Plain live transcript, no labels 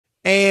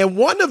And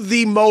one of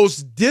the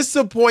most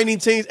disappointing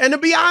teams, and to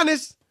be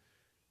honest,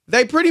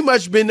 they pretty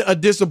much been a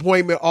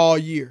disappointment all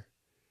year.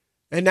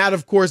 And that,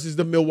 of course, is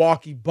the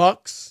Milwaukee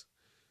Bucks.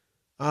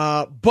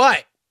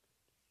 But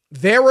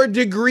there were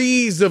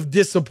degrees of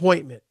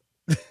disappointment.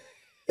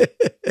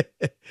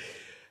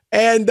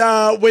 And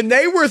when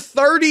they were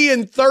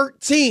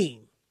 30-13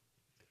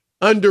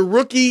 under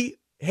rookie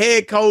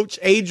head coach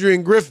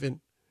Adrian Griffin,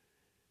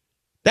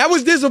 that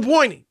was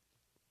disappointing.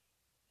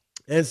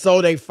 And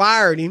so they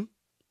fired him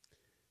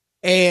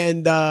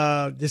and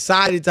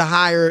decided to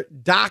hire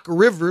Doc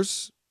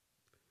Rivers,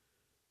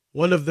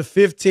 one of the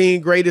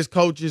 15 greatest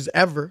coaches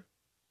ever,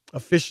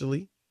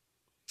 officially.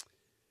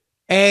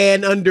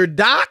 And under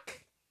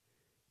Doc,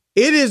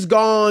 it has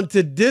gone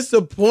to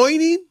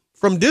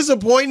from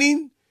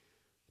disappointing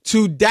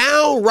to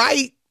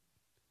downright,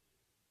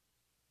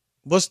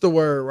 what's the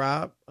word,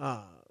 Rob?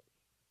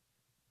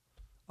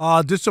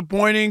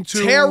 Disappointing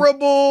to...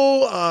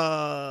 Terrible,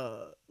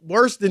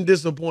 worse than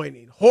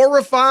disappointing.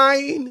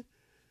 Horrifying,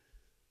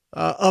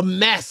 a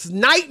mess,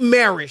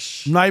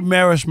 nightmarish.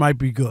 Nightmarish might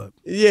be good.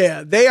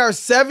 Yeah, they are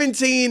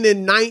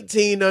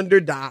 17-19 under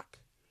Doc.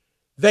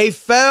 They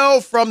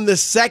fell from the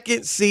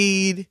 2nd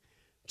seed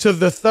to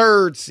the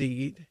 3rd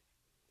seed.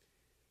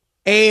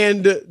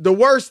 And the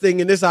worst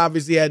thing, and this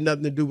obviously had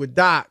nothing to do with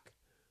Doc,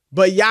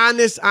 but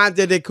Giannis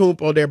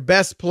Antetokounmpo, their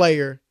best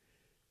player,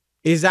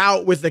 is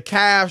out with a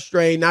calf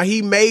strain. Now,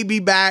 he may be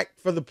back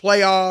for the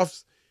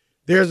playoffs.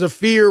 There's a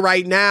fear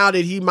right now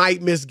that he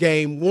might miss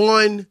game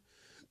 1.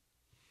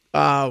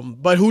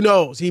 But who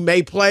knows? He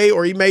may play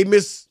or he may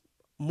miss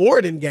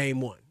more than game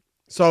 1.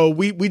 So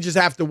we just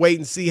have to wait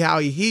and see how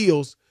he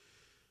heals.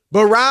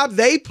 But, Rob,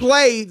 they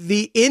play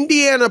the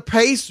Indiana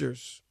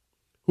Pacers,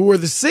 who are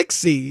the 6th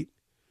seed.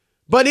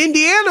 But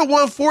Indiana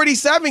won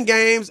 47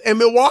 games and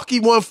Milwaukee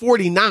won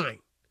 49.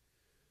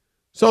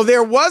 So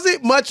there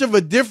wasn't much of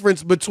a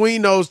difference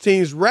between those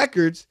teams'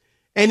 records.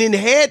 And in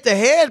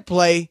head-to-head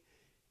play,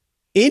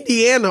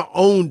 Indiana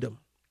owned them.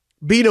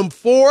 Beat them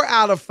 4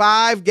 out of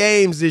 5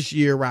 games this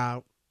year,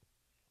 Rob.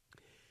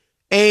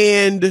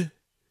 And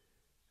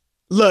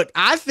look,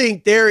 I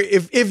think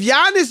if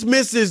Giannis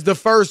misses the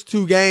first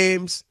 2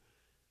 games,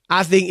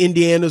 I think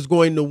Indiana's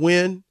going to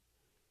win.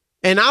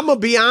 And I'm going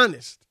to be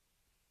honest.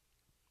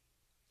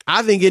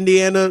 I think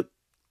Indiana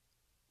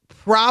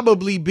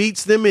probably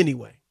beats them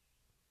anyway.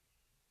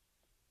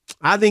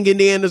 I think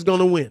Indiana's going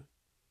to win.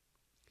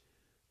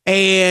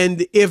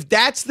 And if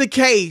that's the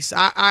case,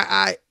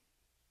 I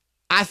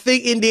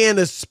think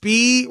Indiana's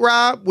speed,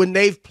 Rob, when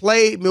they've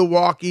played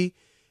Milwaukee,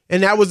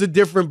 and that was a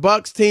different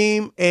Bucks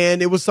team,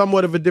 and it was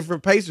somewhat of a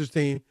different Pacers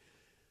team,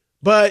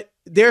 but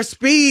their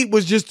speed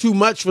was just too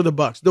much for the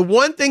Bucks. The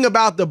one thing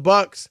about the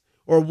Bucks,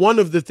 or one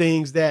of the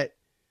things that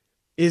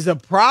is a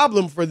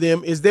problem for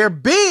them, is they're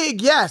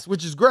big, yes,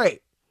 which is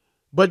great,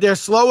 but they're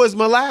slow as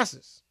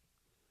molasses.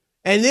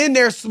 And then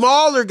their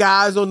smaller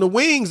guys on the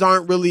wings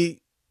aren't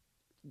really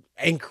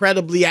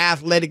incredibly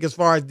athletic as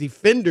far as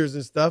defenders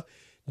and stuff.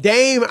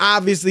 Dame,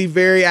 obviously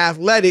very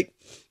athletic,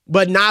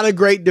 but not a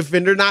great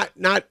defender,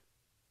 not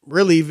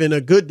really even a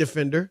good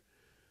defender.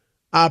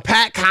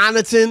 Pat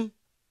Connaughton,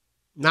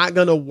 not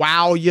going to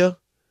wow you.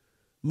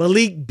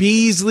 Malik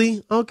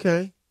Beasley,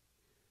 okay.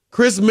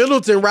 Chris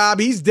Middleton, Rob,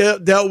 he's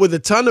dealt with a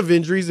ton of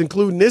injuries,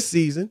 including this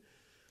season.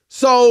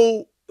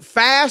 So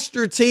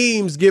faster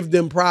teams give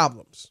them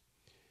problems.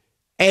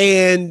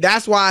 And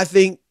that's why I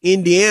think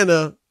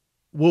Indiana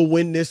will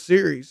win this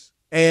series.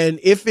 And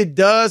if it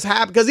does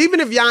happen, because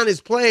even if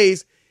Giannis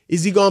plays,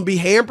 is he going to be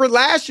hampered?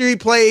 Last year he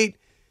played,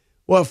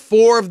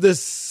 3 of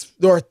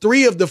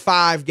the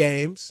 5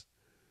 games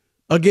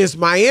against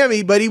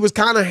Miami, but he was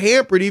kind of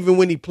hampered even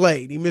when he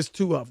played. He missed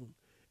 2 of them,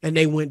 and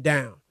they went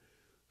down.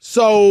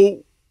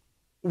 So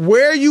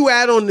where you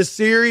at on the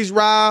series,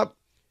 Rob?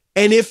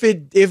 And if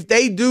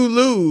they do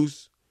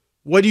lose,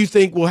 what do you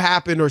think will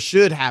happen or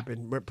should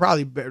happen?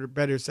 Probably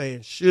better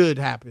saying should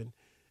happen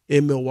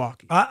in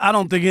Milwaukee. I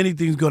don't think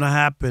anything's going to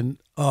happen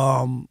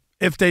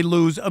if they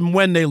lose and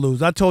when they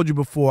lose. I told you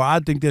before, I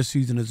think their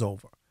season is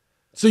over.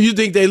 So you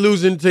think they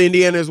lose into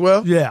Indiana as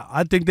well? Yeah,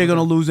 I think they're going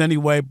to lose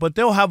anyway, but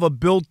they'll have a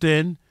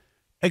built-in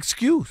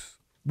excuse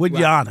with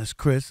Giannis,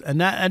 Chris.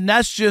 And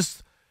that's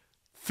just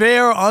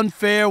fair,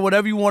 unfair,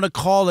 whatever you want to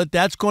call it.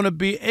 That's going to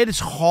be – it is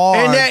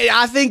hard. And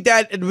I think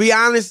that, to be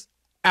honest,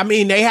 I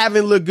mean, they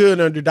haven't looked good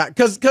under Doc.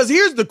 Because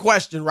here's the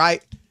question,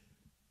 right?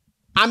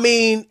 I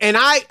mean, and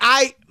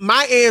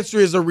my answer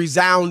is a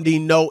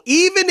resounding no.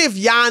 Even if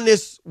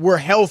Giannis were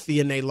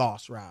healthy and they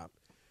lost, Rob,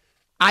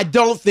 I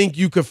don't think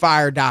you could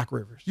fire Doc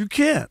Rivers. You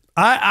can't.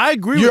 I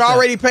agree with that. You're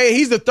already paying.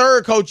 He's the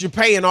 3rd coach you're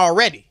paying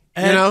already.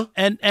 And, you know?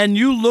 And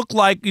you look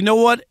like, you know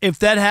what? If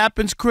that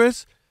happens,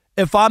 Chris,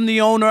 if I'm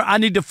the owner, I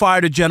need to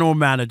fire the general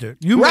manager.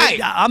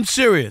 I'm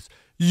serious.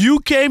 You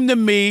came to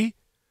me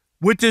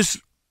with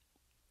this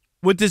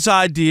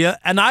idea,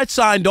 and I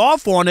signed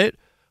off on it,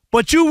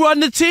 but you run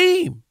the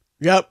team.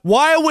 Yep.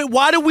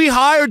 Why did we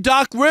hire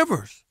Doc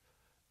Rivers?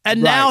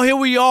 And now here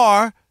we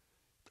are.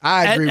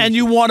 I agree. And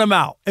you want him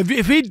out.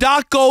 If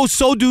Doc goes,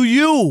 so do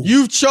you.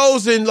 You've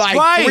chosen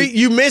like 3.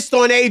 You missed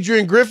on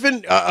Adrian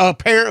Griffin,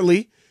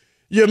 apparently.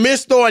 You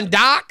missed on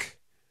Doc.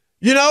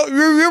 You know,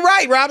 you're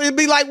right, Rob. It'd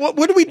be like,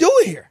 what are we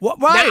doing here? Right.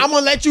 Now I'm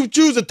going to let you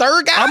choose a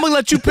third guy? I'm going to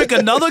let you pick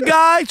another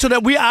guy so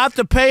that I have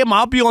to pay him.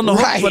 I'll be on the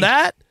hook for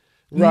that?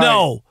 Right.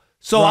 No.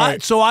 So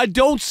I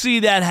don't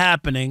see that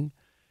happening.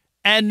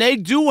 And they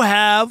do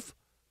have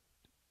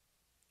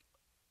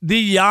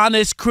the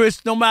Giannis,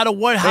 Chris, no matter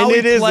how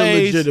he plays. And it is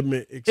a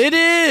legitimate experience. It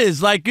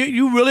is. Like,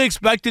 you really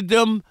expected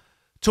them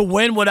to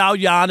win without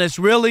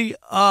Giannis? Really?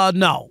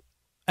 No.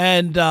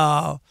 And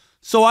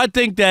so I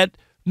think that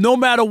no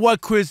matter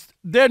what, Chris,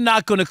 they're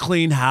not going to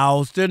clean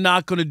house. They're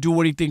not going to do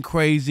anything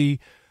crazy.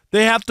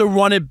 They have to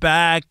run it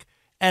back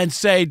and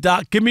say,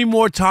 Doc, give me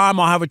more time.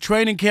 I'll have a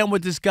training camp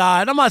with this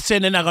guy. And I'm not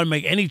saying they're not going to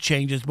make any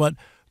changes, but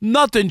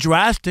nothing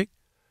drastic.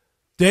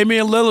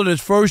 Damian Lillard,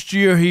 his first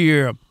year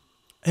here,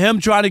 him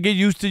trying to get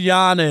used to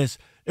Giannis.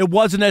 It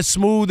wasn't as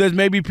smooth as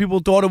maybe people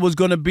thought it was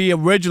going to be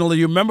originally.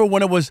 You remember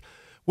when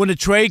the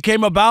trade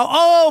came about?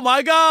 Oh,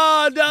 my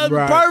God,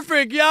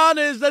 perfect,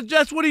 Giannis. That's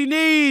just what he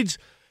needs.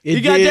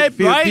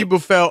 People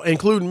felt,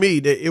 including me,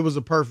 that it was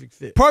a perfect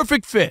fit.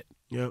 Perfect fit.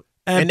 Yep.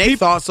 And they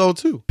thought so,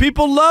 too.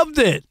 People loved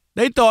it.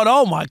 They thought,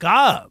 oh, my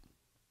God,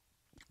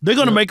 they're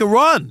going to make a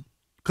run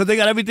because they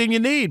got everything you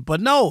need. But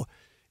no,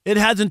 it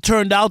hasn't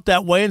turned out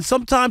that way. And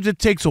sometimes it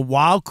takes a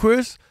while,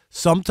 Chris.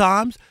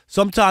 Sometimes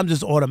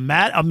it's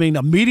automatic. I mean,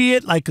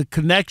 immediate, like a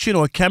connection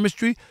or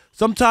chemistry.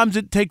 Sometimes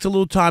it takes a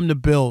little time to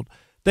build.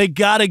 They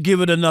got to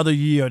give it another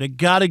year. They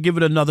got to give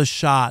it another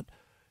shot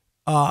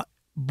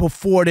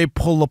before they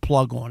pull the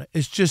plug on it.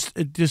 It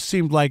just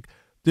seems like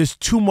there's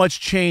too much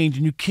change,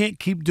 and you can't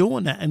keep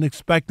doing that and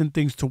expecting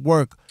things to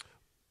work.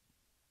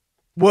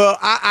 Well,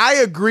 I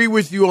agree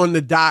with you on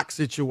the Doc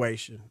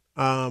situation.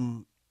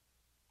 Like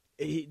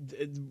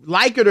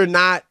it or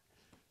not,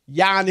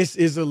 Giannis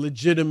is a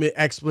legitimate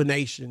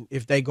explanation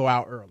if they go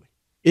out early.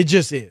 It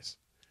just is.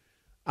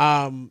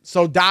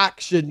 So Doc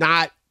should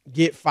not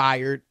get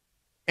fired.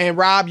 And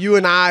Rob, you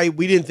and I,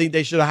 we didn't think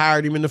they should have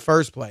hired him in the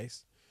first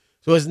place.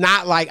 So it's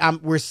not like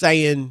we're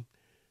saying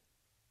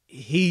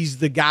he's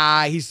the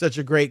guy, he's such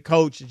a great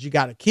coach that you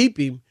got to keep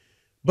him.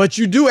 But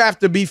you do have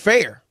to be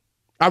fair.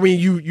 I mean,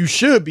 you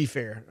should be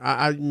fair.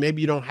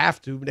 Maybe you don't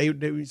have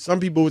to. Some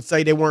people would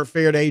say they weren't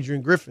fair to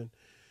Adrian Griffin.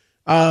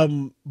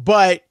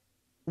 But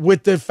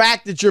with the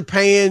fact that you're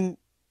paying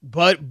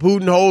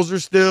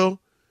Budenholzer still,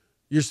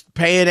 you're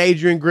paying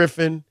Adrian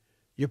Griffin,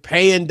 you're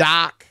paying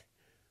Doc,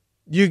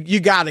 you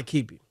got to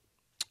keep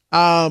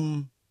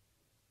him.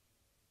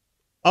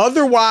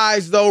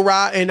 Otherwise, though,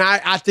 Rod, and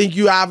I think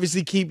you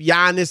obviously keep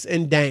Giannis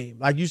and Dame.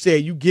 Like you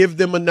said, you give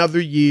them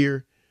another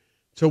year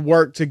to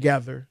work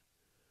together.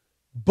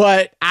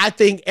 But I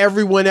think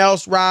everyone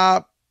else,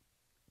 Rob,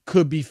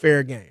 could be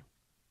fair game.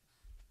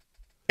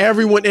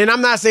 Everyone, and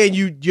I'm not saying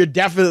you're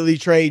definitely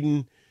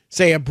trading,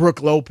 say, a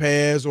Brook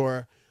Lopez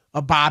or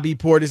a Bobby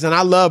Portis, and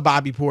I love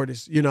Bobby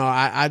Portis. You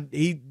know,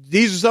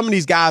 these are some of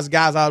these guys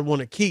I would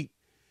want to keep.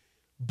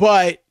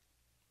 But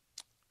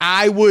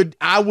I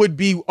would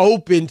be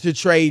open to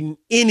trading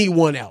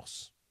anyone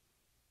else.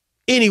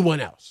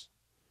 Anyone else.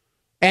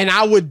 And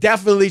I would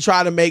definitely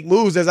try to make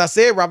moves. As I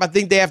said, Rob, I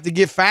think they have to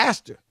get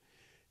faster.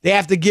 They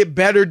have to get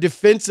better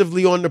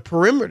defensively on the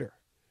perimeter.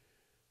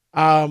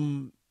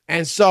 And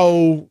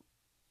so,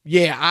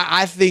 yeah,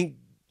 I think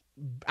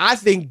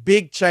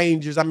big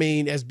changes, I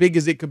mean, as big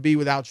as it could be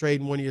without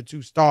trading one of your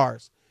two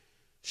stars,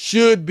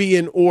 should be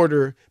in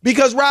order.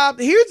 Because, Rob,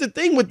 here's the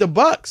thing with the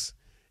Bucks.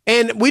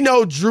 And we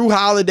know Drew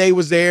Holiday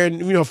was there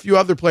and, a few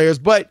other players.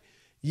 But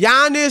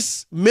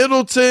Giannis,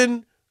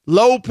 Middleton,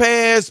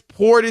 Lopez,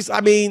 Portis,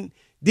 I mean,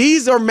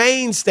 these are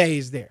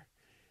mainstays there.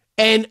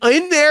 And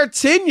in their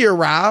tenure,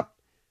 Rob,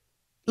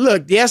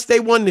 look, yes, they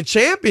won the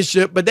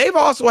championship, but they've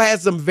also had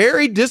some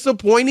very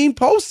disappointing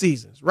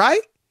postseasons,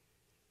 right?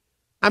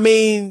 I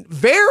mean,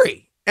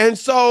 very. And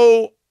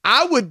so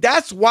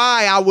that's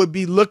why I would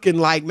be looking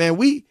like, man,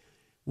 we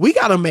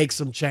got to make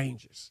some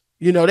changes.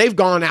 They've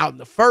gone out in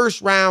the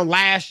first round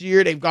last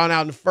year. They've gone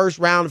out in the first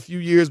round a few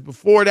years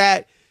before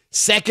that.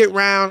 Second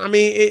round. I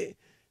mean,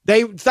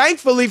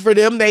 thankfully for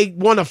them, they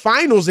won a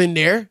finals in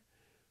there.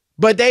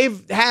 But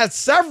they've had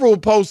several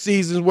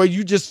postseasons where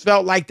you just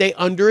felt like they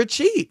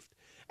underachieved.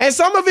 And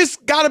some of it's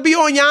got to be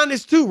on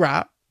Giannis too,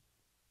 Rob.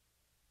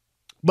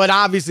 But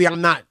obviously,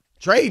 I'm not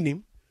trading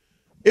him.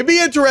 It'd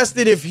be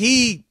interesting if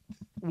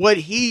would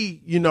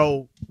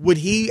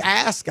he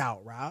ask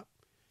out, Rob?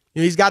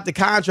 He's got the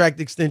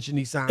contract extension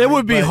he signed. It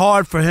would be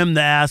hard for him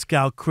to ask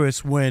out,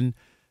 Chris, when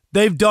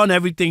they've done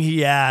everything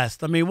he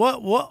asked. I mean,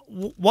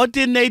 what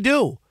didn't they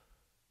do?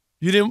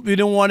 You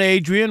didn't want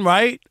Adrian,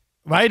 right?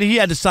 Right? He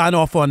had to sign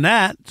off on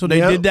that, so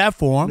they did that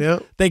for him.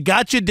 Yep. They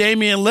got you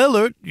Damian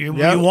Lillard. You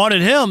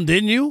wanted him,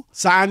 didn't you?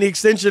 Signed the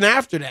extension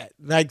after that,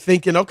 like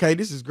thinking, okay,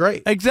 this is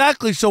great.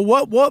 Exactly. So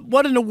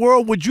what in the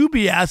world would you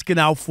be asking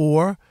out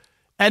for?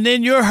 And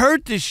then you're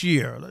hurt this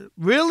year.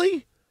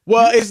 Really?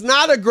 Well, it's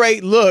not a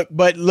great look,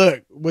 but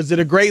look, was it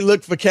a great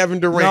look for Kevin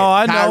Durant? No,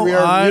 I know. Kyrie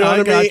Irving, you know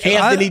what I mean? You.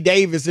 Anthony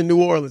Davis in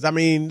New Orleans. I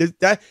mean,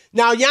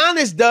 now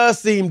Giannis does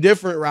seem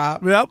different,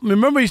 Rob. Yep.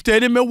 Remember, he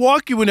stayed in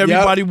Milwaukee when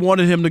everybody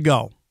wanted him to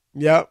go.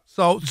 Yep.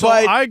 So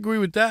I agree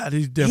with that.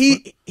 He's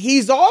different.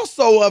 He's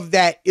also of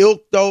that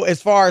ilk, though,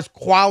 as far as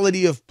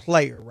quality of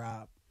player,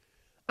 Rob.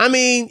 I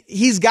mean,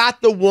 he's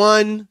got the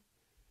one,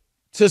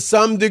 to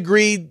some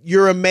degree,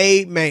 you're a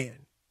made man.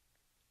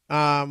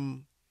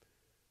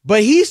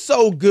 But he's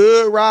so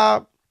good,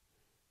 Rob,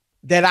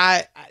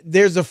 that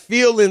there's a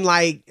feeling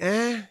like,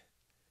 it's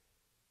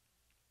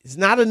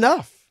not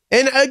enough.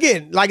 And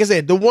again, like I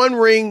said, the one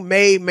ring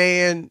made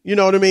man, you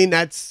know what I mean?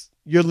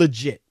 You're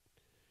legit.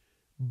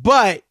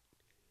 But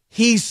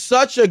he's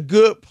such a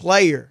good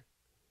player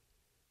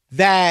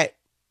that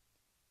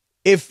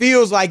it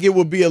feels like it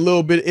would be a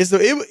little bit,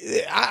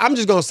 I'm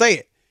just going to say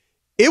it.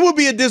 It would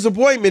be a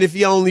disappointment if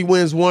he only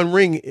wins one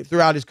ring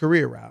throughout his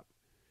career, Rob.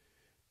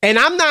 And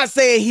I'm not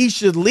saying he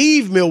should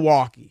leave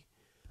Milwaukee.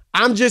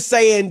 I'm just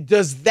saying,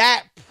 does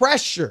that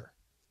pressure,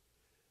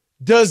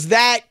 does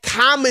that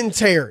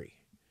commentary,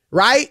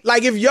 right?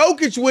 Like if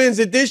Jokic wins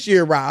it this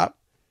year, Rob,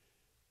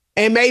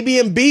 and maybe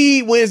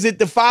Embiid wins it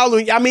the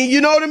following, I mean,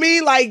 you know what I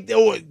mean? Like,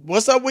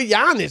 what's up with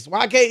Giannis?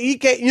 Why can't he,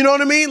 you know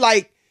what I mean?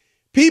 Like,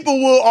 people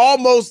will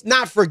almost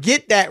not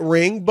forget that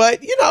ring,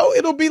 but, you know,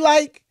 it'll be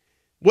like,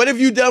 what have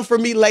you done for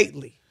me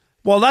lately?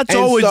 Well, that's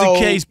always the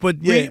case, but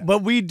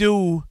we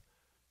do.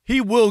 He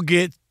will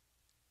get.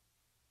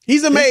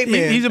 He's a made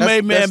man. He's a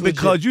made man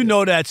because legit. You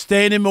know that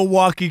staying in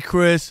Milwaukee,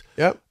 Chris.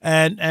 Yep.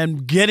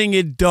 And getting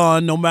it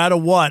done no matter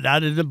what,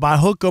 by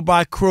hook or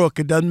by crook,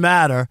 it doesn't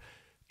matter.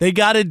 They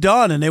got it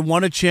done and they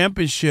won a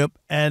championship.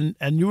 And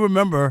you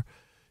remember,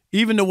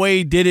 even the way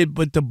he did it,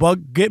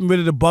 but getting rid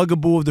of the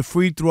bugaboo of the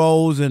free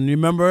throws, and you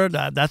remember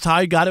that's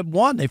how he got it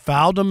won. They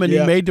fouled him and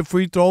he made the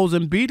free throws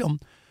and beat him,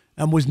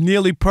 and was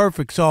nearly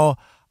perfect. So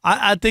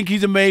I think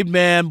he's a made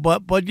man.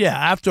 But yeah,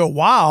 after a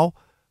while,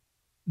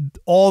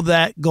 all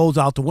that goes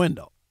out the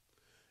window.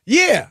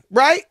 Yeah,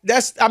 right?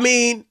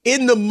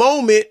 In the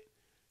moment,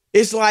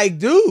 it's like,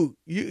 dude,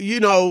 you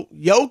know,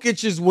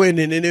 Jokic is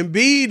winning and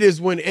Embiid is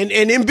winning.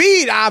 And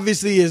Embiid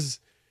obviously is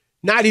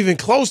not even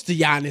close to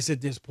Giannis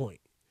at this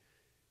point.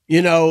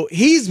 You know,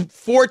 he's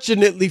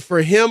fortunately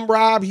for him,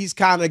 Rob, he's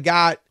kind of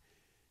got,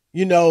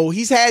 you know,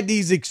 he's had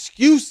these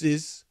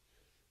excuses.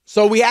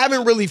 So we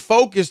haven't really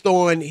focused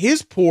on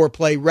his poor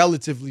play,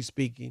 relatively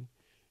speaking,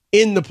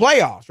 in the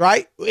playoffs,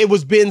 right? It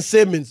was Ben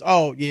Simmons.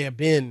 Oh, yeah,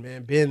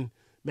 Ben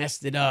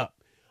messed it up.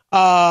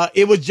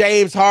 It was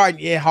James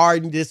Harden. Yeah,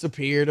 Harden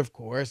disappeared, of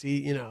course.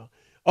 He, you know,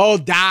 oh,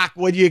 Doc,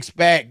 what do you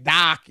expect?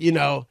 Doc, you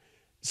know.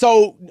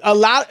 So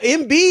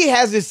Embiid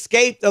has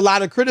escaped a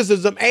lot of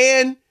criticism,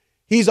 and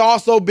he's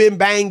also been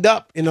banged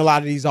up in a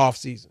lot of these off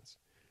seasons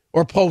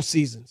or post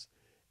seasons.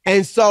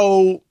 And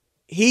so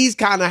he's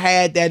kind of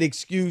had that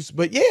excuse.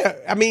 But yeah,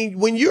 I mean,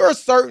 when you're a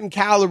certain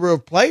caliber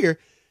of player,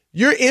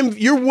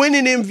 you're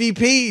winning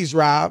MVPs,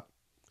 Rob.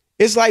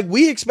 It's like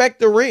we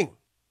expect a ring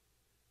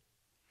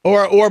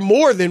or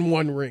more than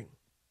one ring.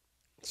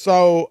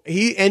 So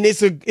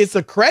it's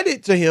a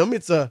credit to him.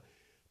 It's a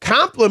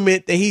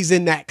compliment that he's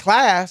in that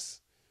class.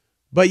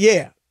 But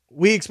yeah,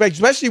 we expect,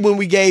 especially when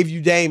we gave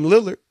you Dame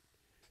Lillard.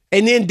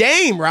 And then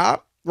Dame,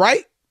 Rob,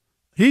 right?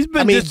 He's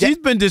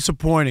been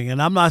disappointing, and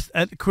I'm not,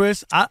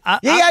 Chris.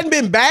 He hadn't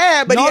been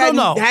bad, but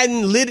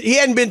he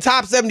hadn't been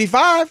top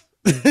 75.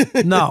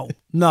 No.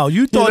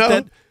 You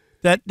thought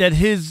that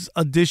his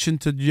addition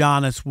to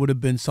Giannis would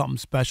have been something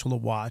special to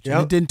watch. Yep.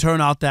 And it didn't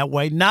turn out that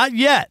way. Not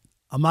yet.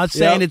 I'm not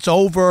saying it's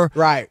over,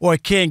 right, or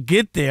it can't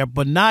get there,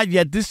 but not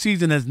yet. This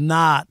season has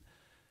not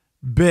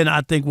been,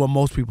 I think, what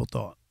most people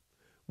thought.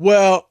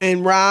 Well,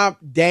 and Rob,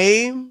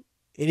 Dame,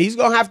 and he's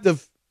gonna have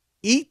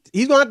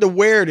to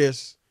wear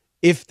this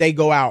if they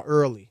go out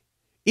early,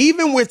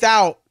 even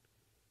without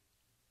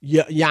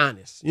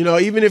Giannis. You know,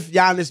 even if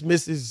Giannis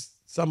misses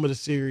some of the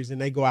series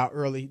and they go out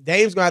early,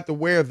 Dame's going to have to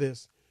wear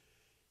this.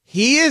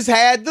 He has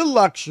had the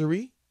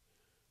luxury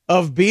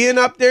of being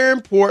up there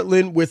in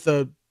Portland with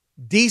a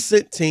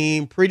decent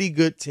team, pretty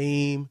good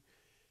team,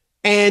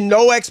 and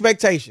no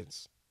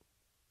expectations.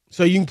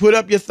 So you can put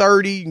up your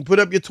 30, you can put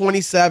up your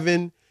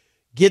 27,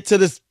 get to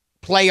the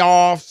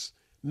playoffs,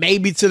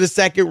 maybe to the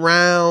second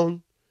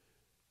round.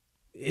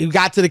 You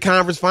got to the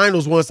conference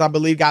finals once, I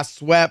believe, got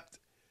swept.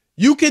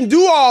 You can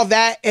do all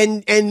that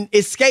and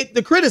escape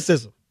the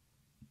criticism.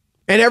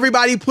 And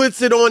everybody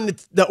puts it on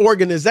the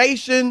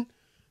organization,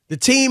 the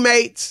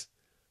teammates.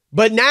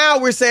 But now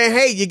we're saying,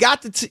 hey, you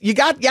got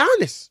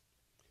Giannis.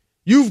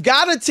 You've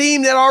got a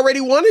team that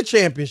already won a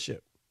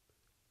championship.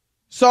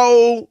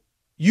 So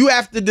you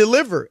have to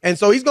deliver. And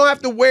so he's going to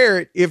have to wear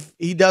it if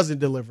he doesn't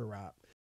deliver, Rob.